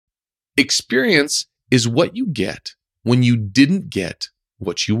Experience is what you get when you didn't get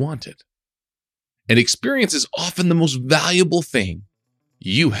what you wanted. And experience is often the most valuable thing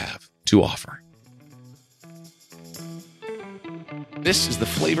you have to offer. This is the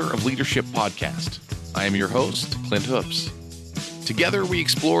Flavor of Leadership podcast. I am your host, Clint Hoops. Together, we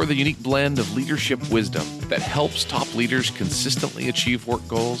explore the unique blend of leadership wisdom that helps top leaders consistently achieve work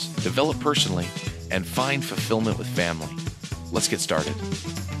goals, develop personally, and find fulfillment with family. Let's get started.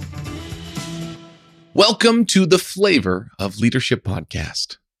 Welcome to the Flavor of Leadership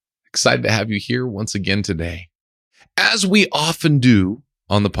podcast. Excited to have you here once again today. As we often do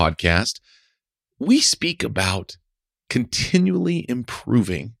on the podcast, we speak about continually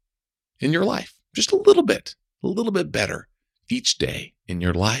improving in your life, just a little bit better each day in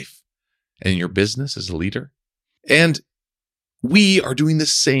your life and in your business as a leader. And we are doing the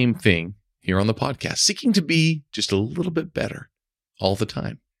same thing here on the podcast, seeking to be just a little bit better all the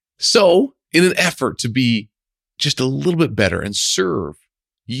time. So, in an effort to be just a little bit better and serve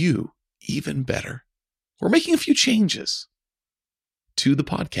you even better, we're making a few changes to the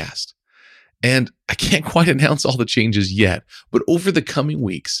podcast. And I can't quite announce all the changes yet, but over the coming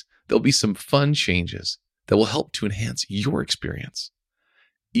weeks, there'll be some fun changes that will help to enhance your experience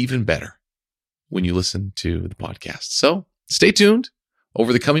even better when you listen to the podcast. So stay tuned.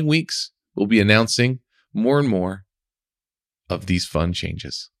 Over the coming weeks, we'll be announcing more and more of these fun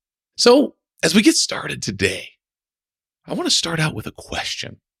changes. So as we get started today, I want to start out with a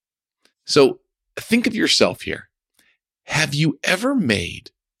question. So think of yourself here. Have you ever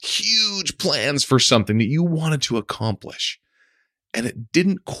made huge plans for something that you wanted to accomplish and it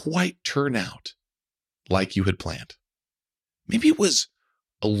didn't quite turn out like you had planned? Maybe it was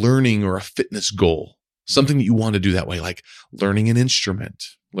a learning or a fitness goal, something that you want to do that way, like learning an instrument,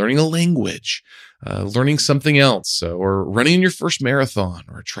 learning a language, learning something else, or running your first marathon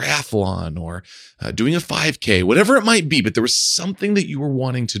or a triathlon or doing a 5K, whatever it might be. But there was something that you were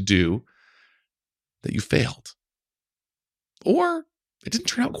wanting to do that you failed, or it didn't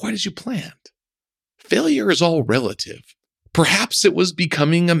turn out quite as you planned. Failure is all relative. Perhaps it was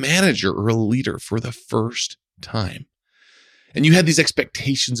becoming a manager or a leader for the first time. And you had these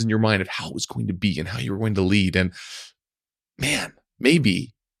expectations in your mind of how it was going to be and how you were going to lead. And man,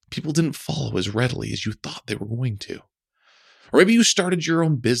 maybe people didn't follow as readily as you thought they were going to. Or maybe you started your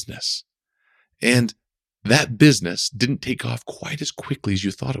own business and that business didn't take off quite as quickly as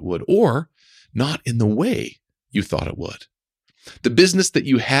you thought it would, or not in the way you thought it would. The business that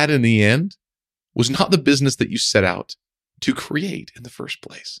you had in the end was not the business that you set out to create in the first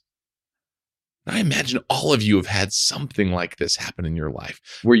place. I imagine all of you have had something like this happen in your life,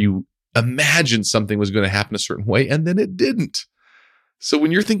 where you imagined something was going to happen a certain way and then it didn't. So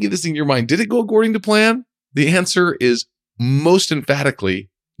when you're thinking this in your mind, did it go according to plan? The answer is most emphatically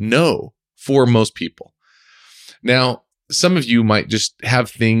no for most people. Now, some of you might just have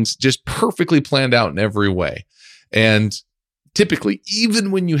things just perfectly planned out in every way. And typically,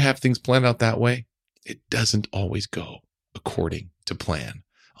 even when you have things planned out that way, it doesn't always go according to plan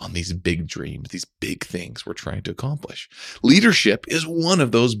on these big dreams, these big things we're trying to accomplish. Leadership is one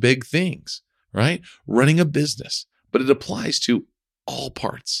of those big things, right? Running a business, but it applies to all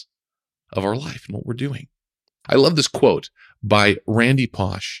parts of our life and what we're doing. I love this quote by Randy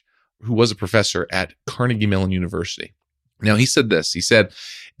Pausch, who was a professor at Carnegie Mellon University. Now, he said this. He said,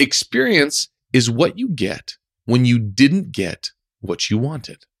 "Experience is what you get when you didn't get what you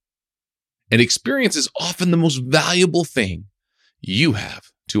wanted. And experience is often the most valuable thing you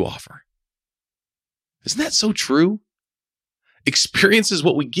have to offer." Isn't that so true? Experience is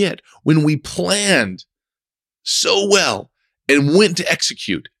what we get when we planned so well and went to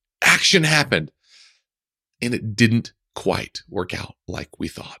execute. Action happened, and it didn't quite work out like we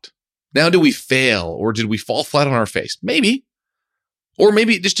thought. Now, did we fail, or did we fall flat on our face? Maybe. Or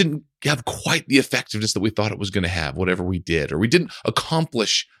maybe it just didn't have quite the effectiveness that we thought it was going to have, whatever we did, or we didn't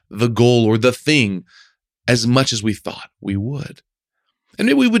accomplish the goal or the thing as much as we thought we would. And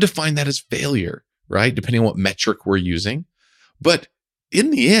maybe we would define that as failure, right? Depending on what metric we're using. But in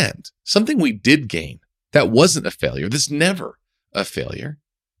the end, something we did gain that wasn't a failure, that's never a failure,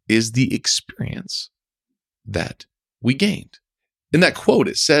 is the experience that we gained. In that quote,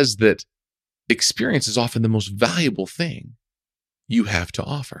 it says that experience is often the most valuable thing you have to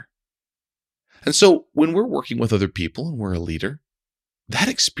offer. And so when we're working with other people and we're a leader, that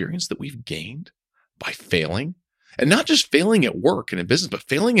experience that we've gained by failing, and not just failing at work and in business, but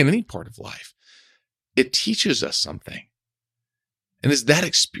failing in any part of life, it teaches us something. And it's that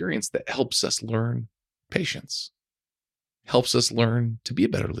experience that helps us learn patience, helps us learn to be a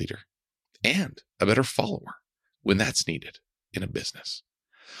better leader and a better follower when that's needed in a business.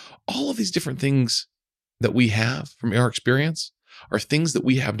 All of these different things that we have from our experience are things that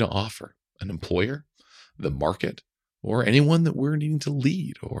we have to offer an employer, the market, or anyone that we're needing to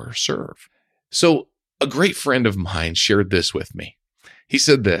lead or serve. So a great friend of mine shared this with me. He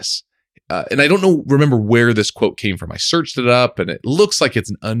said this, and I don't remember where this quote came from. I searched it up and it looks like it's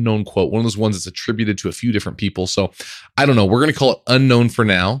an unknown quote, one of those ones that's attributed to a few different people. So I don't know. We're going to call it unknown for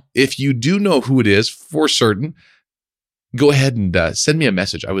now. If you do know who it is for certain, go ahead and send me a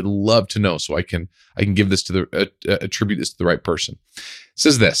message. I would love to know so I can give this to attribute this to the right person. It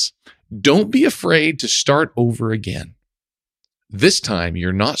says this: don't be afraid to start over again. This time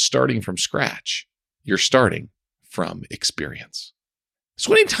you're not starting from scratch. You're starting from experience.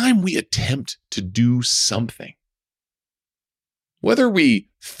 So anytime we attempt to do something, whether we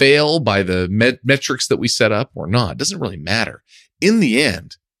fail by the metrics that we set up or not, doesn't really matter. In the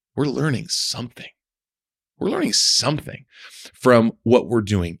end, we're learning something. We're learning something from what we're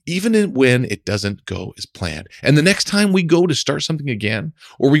doing, even when it doesn't go as planned. And the next time we go to start something again,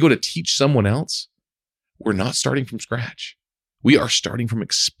 or we go to teach someone else, we're not starting from scratch. We are starting from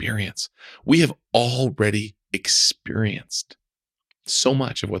experience. We have already experienced so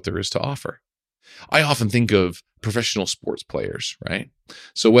much of what there is to offer. I often think of professional sports players, right?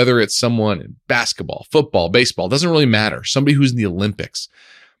 So whether it's someone in basketball, football, baseball, doesn't really matter. Somebody who's in the Olympics,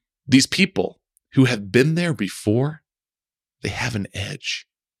 these people who have been there before, they have an edge.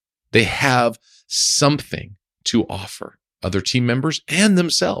 They have something to offer other team members and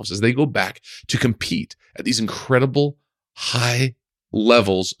themselves as they go back to compete at these incredible high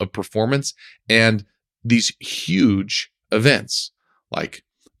levels of performance and these huge events like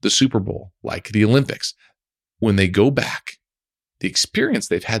the Super Bowl, like the Olympics. When they go back, the experience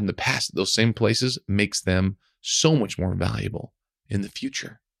they've had in the past at those same places makes them so much more valuable in the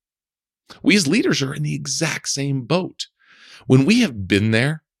future. We as leaders are in the exact same boat. When we have been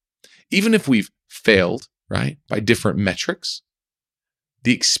there, even if we've failed, right, by different metrics,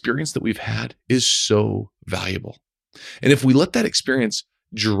 the experience that we've had is so valuable. And if we let that experience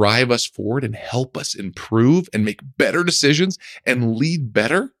drive us forward and help us improve and make better decisions and lead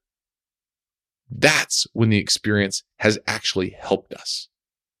better, that's when the experience has actually helped us.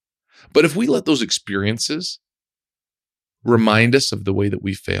 But if we let those experiences remind us of the way that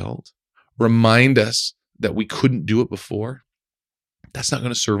we failed, remind us that we couldn't do it before, that's not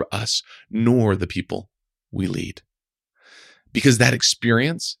going to serve us nor the people we lead. Because that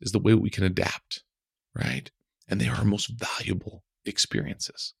experience is the way we can adapt, right? And they are our most valuable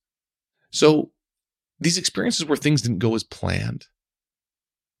experiences. So these experiences where things didn't go as planned,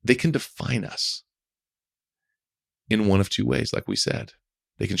 they can define us in one of two ways, like we said.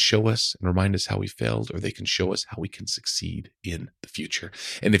 They can show us and remind us how we failed, or they can show us how we can succeed in the future.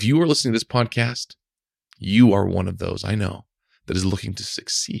 And if you are listening to this podcast, you are one of those, I know, that is looking to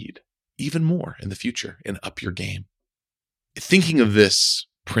succeed even more in the future and up your game. Thinking of this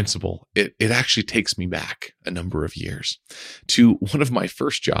principle, it actually takes me back a number of years to one of my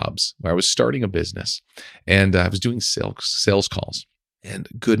first jobs where I was starting a business and I was doing sales calls. And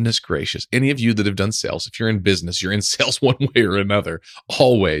goodness gracious, any of you that have done sales, if you're in business, you're in sales one way or another,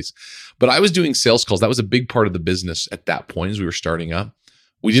 always. But I was doing sales calls. That was a big part of the business at that point as we were starting up.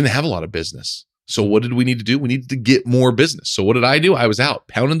 We didn't have a lot of business. So what did we need to do? We needed to get more business. So what did I do? I was out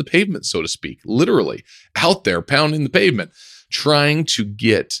pounding the pavement, so to speak, literally out there pounding the pavement, trying to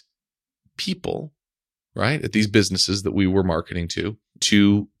get people, right, at these businesses that we were marketing to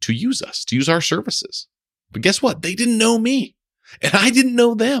use us, to use our services. But guess what? They didn't know me. And I didn't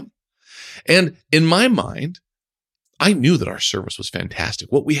know them. And in my mind, I knew that our service was fantastic.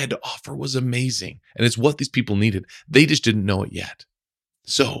 What we had to offer was amazing. And it's what these people needed. They just didn't know it yet.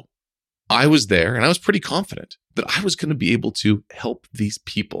 So I was there and I was pretty confident that I was going to be able to help these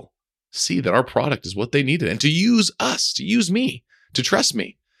people see that our product is what they needed and to use us, to use me, to trust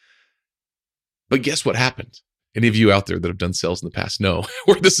me. But guess what happened? Any of you out there that have done sales in the past know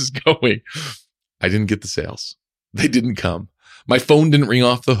where this is going. I didn't get the sales. They didn't come. My phone didn't ring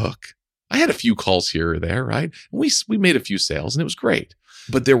off the hook. I had a few calls here or there, right? We made a few sales and it was great.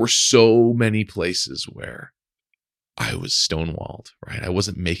 But there were so many places where I was stonewalled, right? I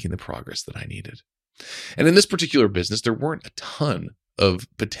wasn't making the progress that I needed. And in this particular business, there weren't a ton of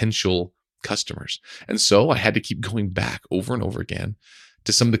potential customers. And so I had to keep going back over and over again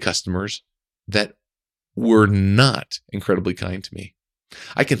to some of the customers that were not incredibly kind to me.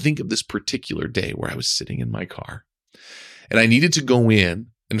 I can think of this particular day where I was sitting in my car and I needed to go in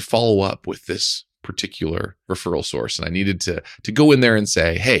and follow up with this particular referral source. And I needed to go in there and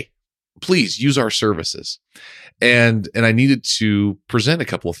say, hey, please use our services. And I needed to present a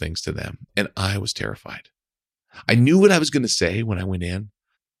couple of things to them. And I was terrified. I knew what I was going to say when I went in,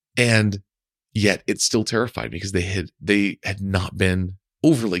 And yet it still terrified me because they had not been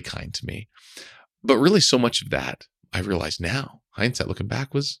overly kind to me. But really so much of that, I realize now, hindsight looking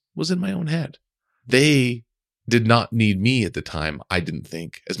back, was in my own head. They did not need me at the time, I didn't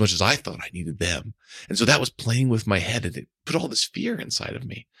think, as much as I thought I needed them. And so that was playing with my head, and it put all this fear inside of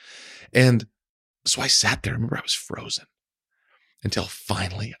me. And so I sat there. I remember I was frozen until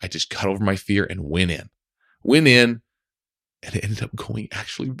finally I just got over my fear and went in, and it ended up going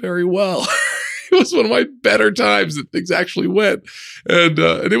actually very well. It was one of my better times that things actually went. And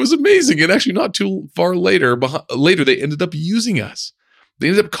it was amazing. And actually not too far later, they ended up using us. They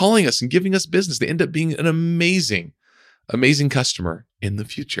ended up calling us and giving us business. They ended up being an amazing, amazing customer in the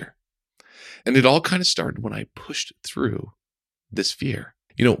future. And it all kind of started when I pushed through this fear.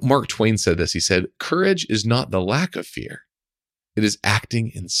 You know, Mark Twain said this. He said, "Courage is not the lack of fear. It is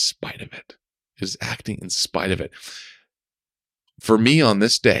acting in spite of it." It is acting in spite of it. For me on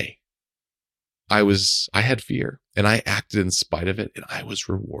this day, I had fear and I acted in spite of it, and I was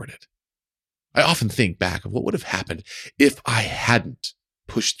rewarded. I often think back of what would have happened if I hadn't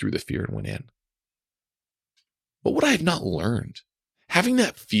pushed through the fear and went in. What would I have not learned? Having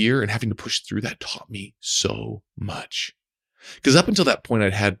that fear and having to push through that taught me so much. Because up until that point,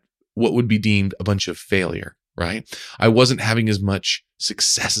 I'd had what would be deemed a bunch of failure, right? I wasn't having as much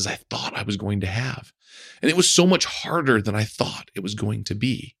success as I thought I was going to have. And it was so much harder than I thought it was going to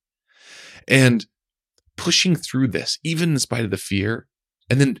be. And pushing through this, even in spite of the fear,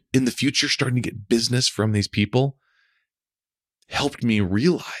 and then in the future starting to get business from these people, helped me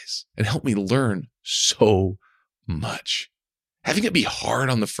realize and helped me learn so much. Having it be hard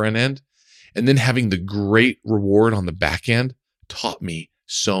on the front end and then having the great reward on the back end taught me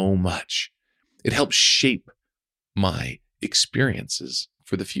so much. It helped shape my experiences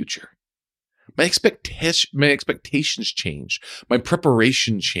for the future. My expectations changed. My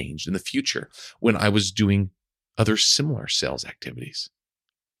preparation changed in the future when I was doing other similar sales activities.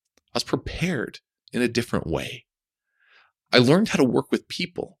 I was prepared in a different way. I learned how to work with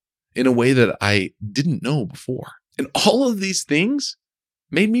people in a way that I didn't know before. And all of these things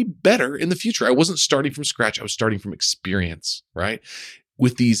made me better in the future. I wasn't starting from scratch. I was starting from experience, right?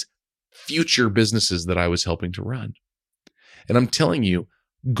 With these future businesses that I was helping to run. And I'm telling you,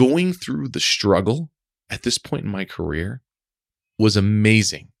 going through the struggle at this point in my career was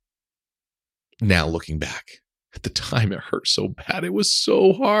amazing. Now looking back, at the time it hurt so bad. It was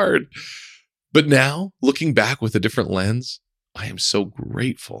so hard. But now looking back with a different lens, I am so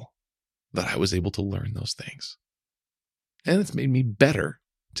grateful that I was able to learn those things. And it's made me better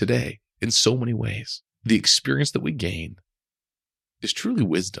today in so many ways. The experience that we gain is truly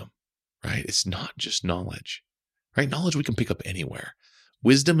wisdom, right? It's not just knowledge, right? Knowledge we can pick up anywhere.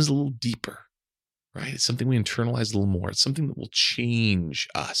 Wisdom is a little deeper, right? It's something we internalize a little more. It's something that will change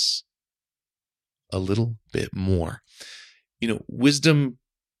us a little bit more. You know, wisdom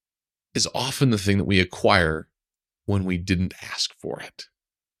is often the thing that we acquire when we didn't ask for it.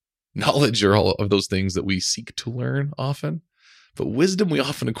 Knowledge are all of those things that we seek to learn often, but wisdom we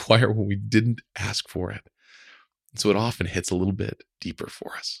often acquire when we didn't ask for it. And so it often hits a little bit deeper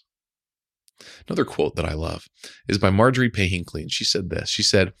for us. Another quote that I love is by Marjorie Pay Hinckley, and she said this. She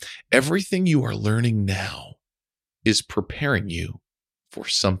said, "Everything you are learning now is preparing you for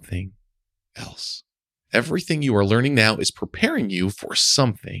something else." Everything you are learning now is preparing you for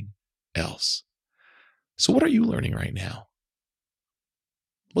something else. So what are you learning right now?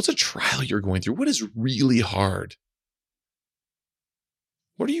 What's a trial you're going through? What is really hard?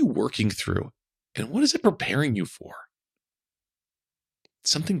 What are you working through? And what is it preparing you for?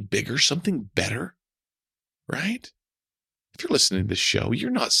 Something bigger, something better, right? If you're listening to this show,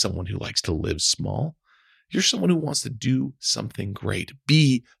 you're not someone who likes to live small. You're someone who wants to do something great,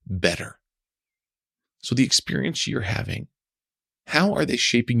 be better. So the experience you're having, how are they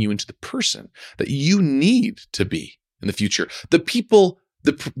shaping you into the person that you need to be in the future? The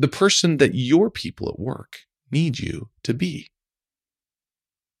person that your people at work need you to be.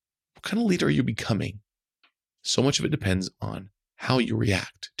 What kind of leader are you becoming? So much of it depends on how you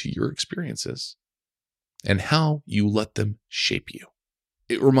react to your experiences and how you let them shape you.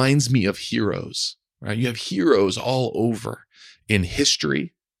 It reminds me of heroes, right? You have heroes all over in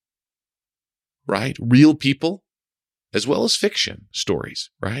history, right? Real people, as well as fiction stories,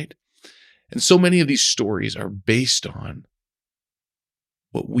 right? And so many of these stories are based on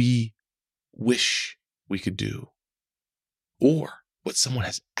what we wish we could do or what someone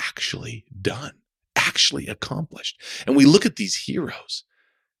has actually done, actually accomplished. And we look at these heroes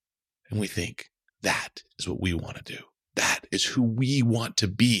and we think, that is what we want to do. That is who we want to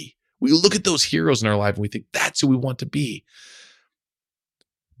be. We look at those heroes in our life and we think, that's who we want to be.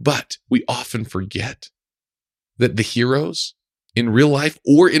 But we often forget that the heroes in real life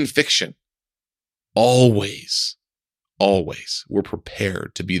or in fiction always were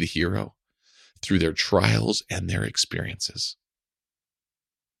prepared to be the hero through their trials and their experiences.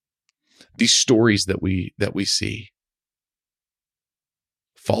 These stories that we see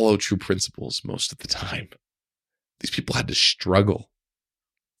follow true principles most of the time. These people had to struggle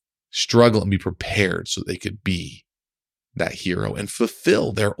and be prepared so they could be that hero and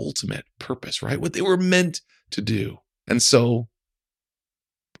fulfill their ultimate purpose, right? What they were meant to do. And so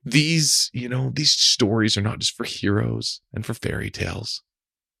these stories are not just for heroes and for fairy tales.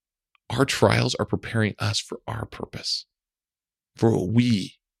 Our trials are preparing us for our purpose, for what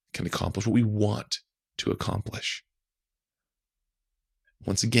we can accomplish, what we want to accomplish.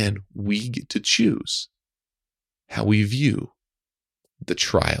 Once again, we get to choose how we view the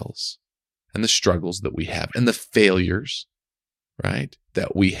trials and the struggles that we have and the failures, right,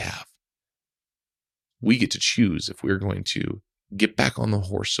 that we have. We get to choose if we're going to get back on the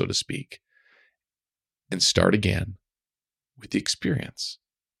horse, so to speak, and start again with the experience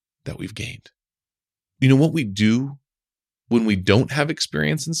that we've gained. You know what we do when we don't have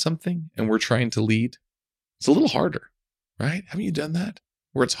experience in something and we're trying to lead? It's a little harder, right? Haven't you done that?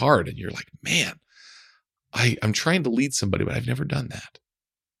 Where it's hard and you're like, man, I'm trying to lead somebody, but I've never done that.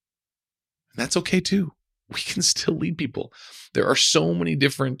 And that's okay too. We can still lead people. There are so many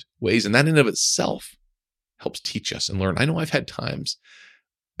different ways, and that in and of itself helps teach us and learn. I know I've had times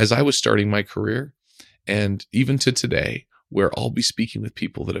as I was starting my career and even to today where I'll be speaking with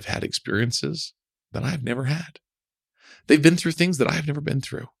people that have had experiences that I've never had. They've been through things that I've never been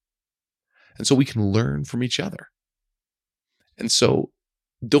through. And so we can learn from each other. And so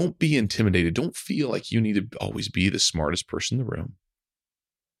don't be intimidated. Don't feel like you need to always be the smartest person in the room.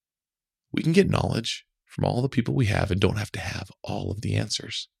 We can get knowledge from all the people we have and don't have to have all of the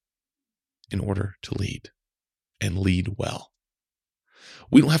answers in order to lead and lead well.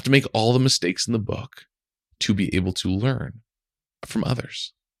 We don't have to make all the mistakes in the book to be able to learn from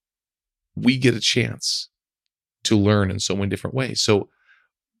others. We get a chance to learn in so many different ways. So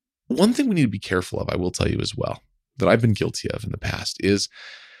one thing we need to be careful of, I will tell you as well, that I've been guilty of in the past is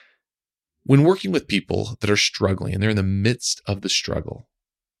when working with people that are struggling and they're in the midst of the struggle,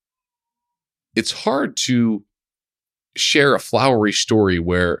 it's hard to share a flowery story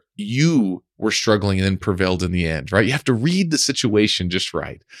where you were struggling and then prevailed in the end, right? You have to read the situation just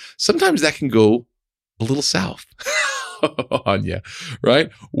right. Sometimes that can go a little south on you,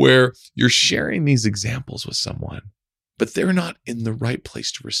 right? Where you're sharing these examples with someone, but they're not in the right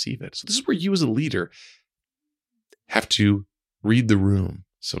place to receive it. So this is where you as a leader have to read the room,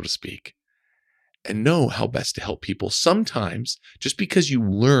 so to speak, and know how best to help people. Sometimes just because you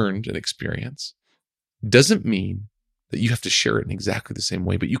learned an experience doesn't mean that you have to share it in exactly the same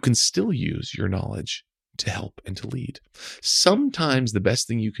way, but you can still use your knowledge to help and to lead. Sometimes the best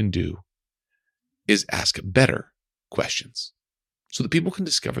thing you can do is ask better questions so that people can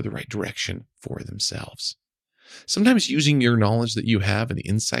discover the right direction for themselves. Sometimes using your knowledge that you have and the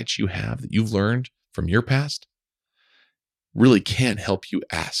insights you have that you've learned from your past really can help you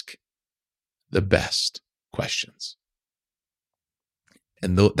ask the best questions.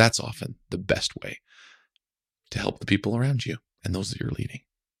 And that's often the best way to help the people around you and those that you're leading.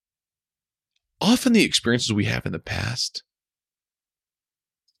 Often the experiences we have in the past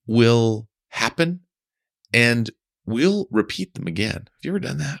will happen and we'll repeat them again. Have you ever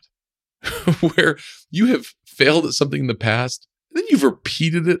done that? Where you have failed at something in the past and then you've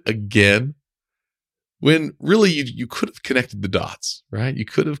repeated it again when really you could have connected the dots, right? You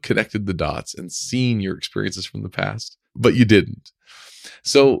could have connected the dots and seen your experiences from the past, but you didn't.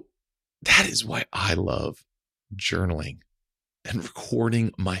 So that is why I love journaling and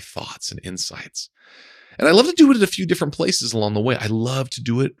recording my thoughts and insights. And I love to do it at a few different places along the way. I love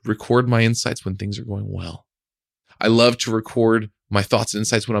to record my insights when things are going well. I love to record my thoughts and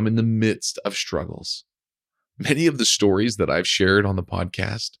insights when I'm in the midst of struggles. Many of the stories that I've shared on the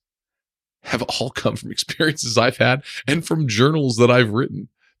podcast have all come from experiences I've had and from journals that I've written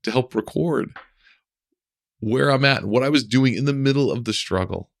to help record where I'm at and what I was doing in the middle of the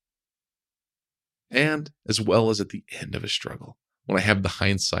struggle. And as well as at the end of a struggle, when I have the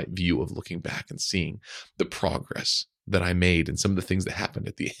hindsight view of looking back and seeing the progress that I made and some of the things that happened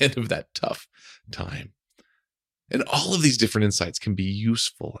at the end of that tough time. And all of these different insights can be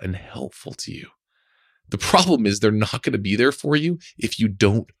useful and helpful to you. The problem is they're not going to be there for you if you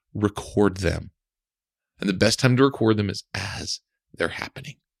don't record them. And the best time to record them is as they're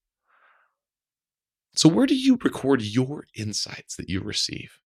happening. So where do you record your insights that you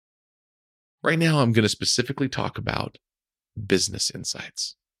receive? Right now, I'm going to specifically talk about business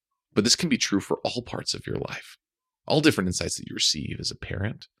insights. But this can be true for all parts of your life, all different insights that you receive as a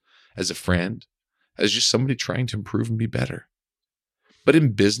parent, as a friend, as just somebody trying to improve and be better. But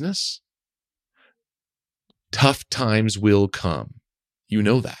in business, tough times will come. You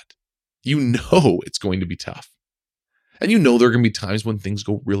know that. You know it's going to be tough. And you know there are going to be times when things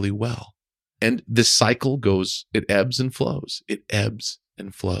go really well. And this cycle goes, it ebbs and flows. It ebbs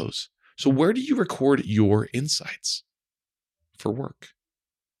and flows. So where do you record your insights for work?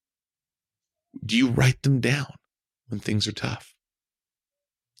 Do you write them down when things are tough?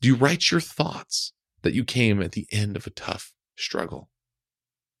 Do you write your thoughts that you came at the end of a tough struggle?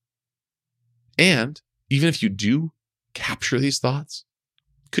 And even if you do capture these thoughts,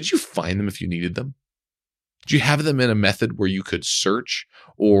 could you find them if you needed them? Do you have them in a method where you could search,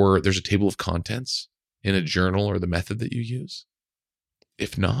 or there's a table of contents in a journal or the method that you use?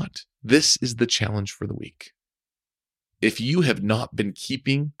 If not, this is the challenge for the week. If you have not been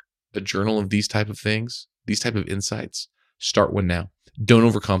keeping a journal of these type of things, these type of insights, start one now. Don't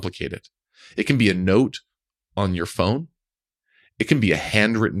overcomplicate it. It can be a note on your phone. It can be a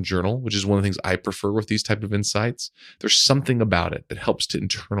handwritten journal, which is one of the things I prefer with these type of insights. There's something about it that helps to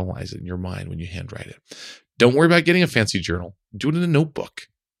internalize it in your mind when you handwrite it. Don't worry about getting a fancy journal. Do it in a notebook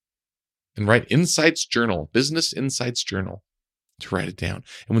and write Insights Journal, Business Insights Journal, to write it down.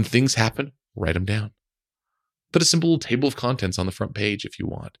 And when things happen, write them down. Put a simple little table of contents on the front page if you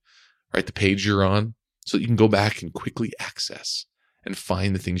want. Write the page you're on so that you can go back and quickly access and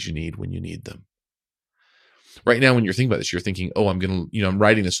find the things you need when you need them. Right now, when you're thinking about this, you're thinking, oh, I'm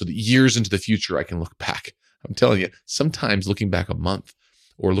writing this so that years into the future, I can look back. I'm telling you, sometimes looking back a month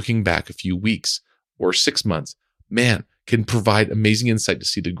or looking back a few weeks or 6 months, man, can provide amazing insight to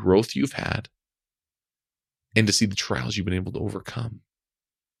see the growth you've had and to see the trials you've been able to overcome.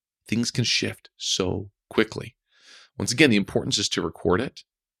 Things can shift so quickly. Once again, the importance is to record it.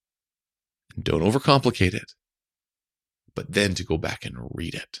 And don't overcomplicate it, but then to go back and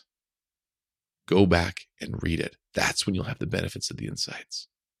read it. Go back and read it. That's when you'll have the benefits of the insights.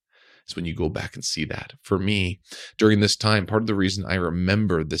 It's when you go back and see that. For me, during this time, part of the reason I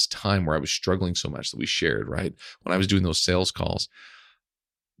remember this time where I was struggling so much that we shared, right? When I was doing those sales calls,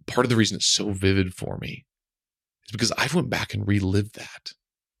 part of the reason it's so vivid for me is because I went back and relived that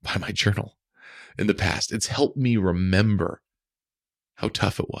by my journal in the past. It's helped me remember how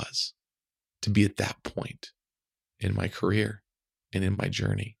tough it was to be at that point in my career and in my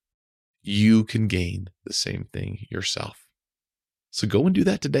journey. You can gain the same thing yourself. So go and do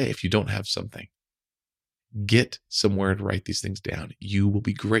that today if you don't have something. Get somewhere to write these things down. You will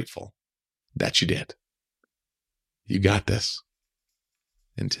be grateful that you did. You got this.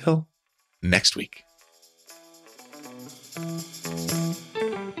 Until next week.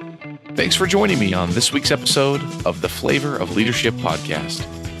 Thanks for joining me on this week's episode of the Flavor of Leadership podcast.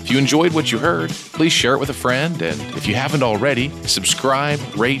 If you enjoyed what you heard, please share it with a friend. And if you haven't already, subscribe,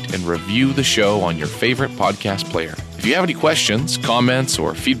 rate, and review the show on your favorite podcast player. If you have any questions, comments,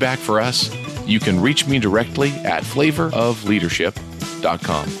 or feedback for us, you can reach me directly at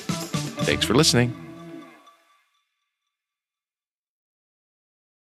flavorofleadership.com. Thanks for listening.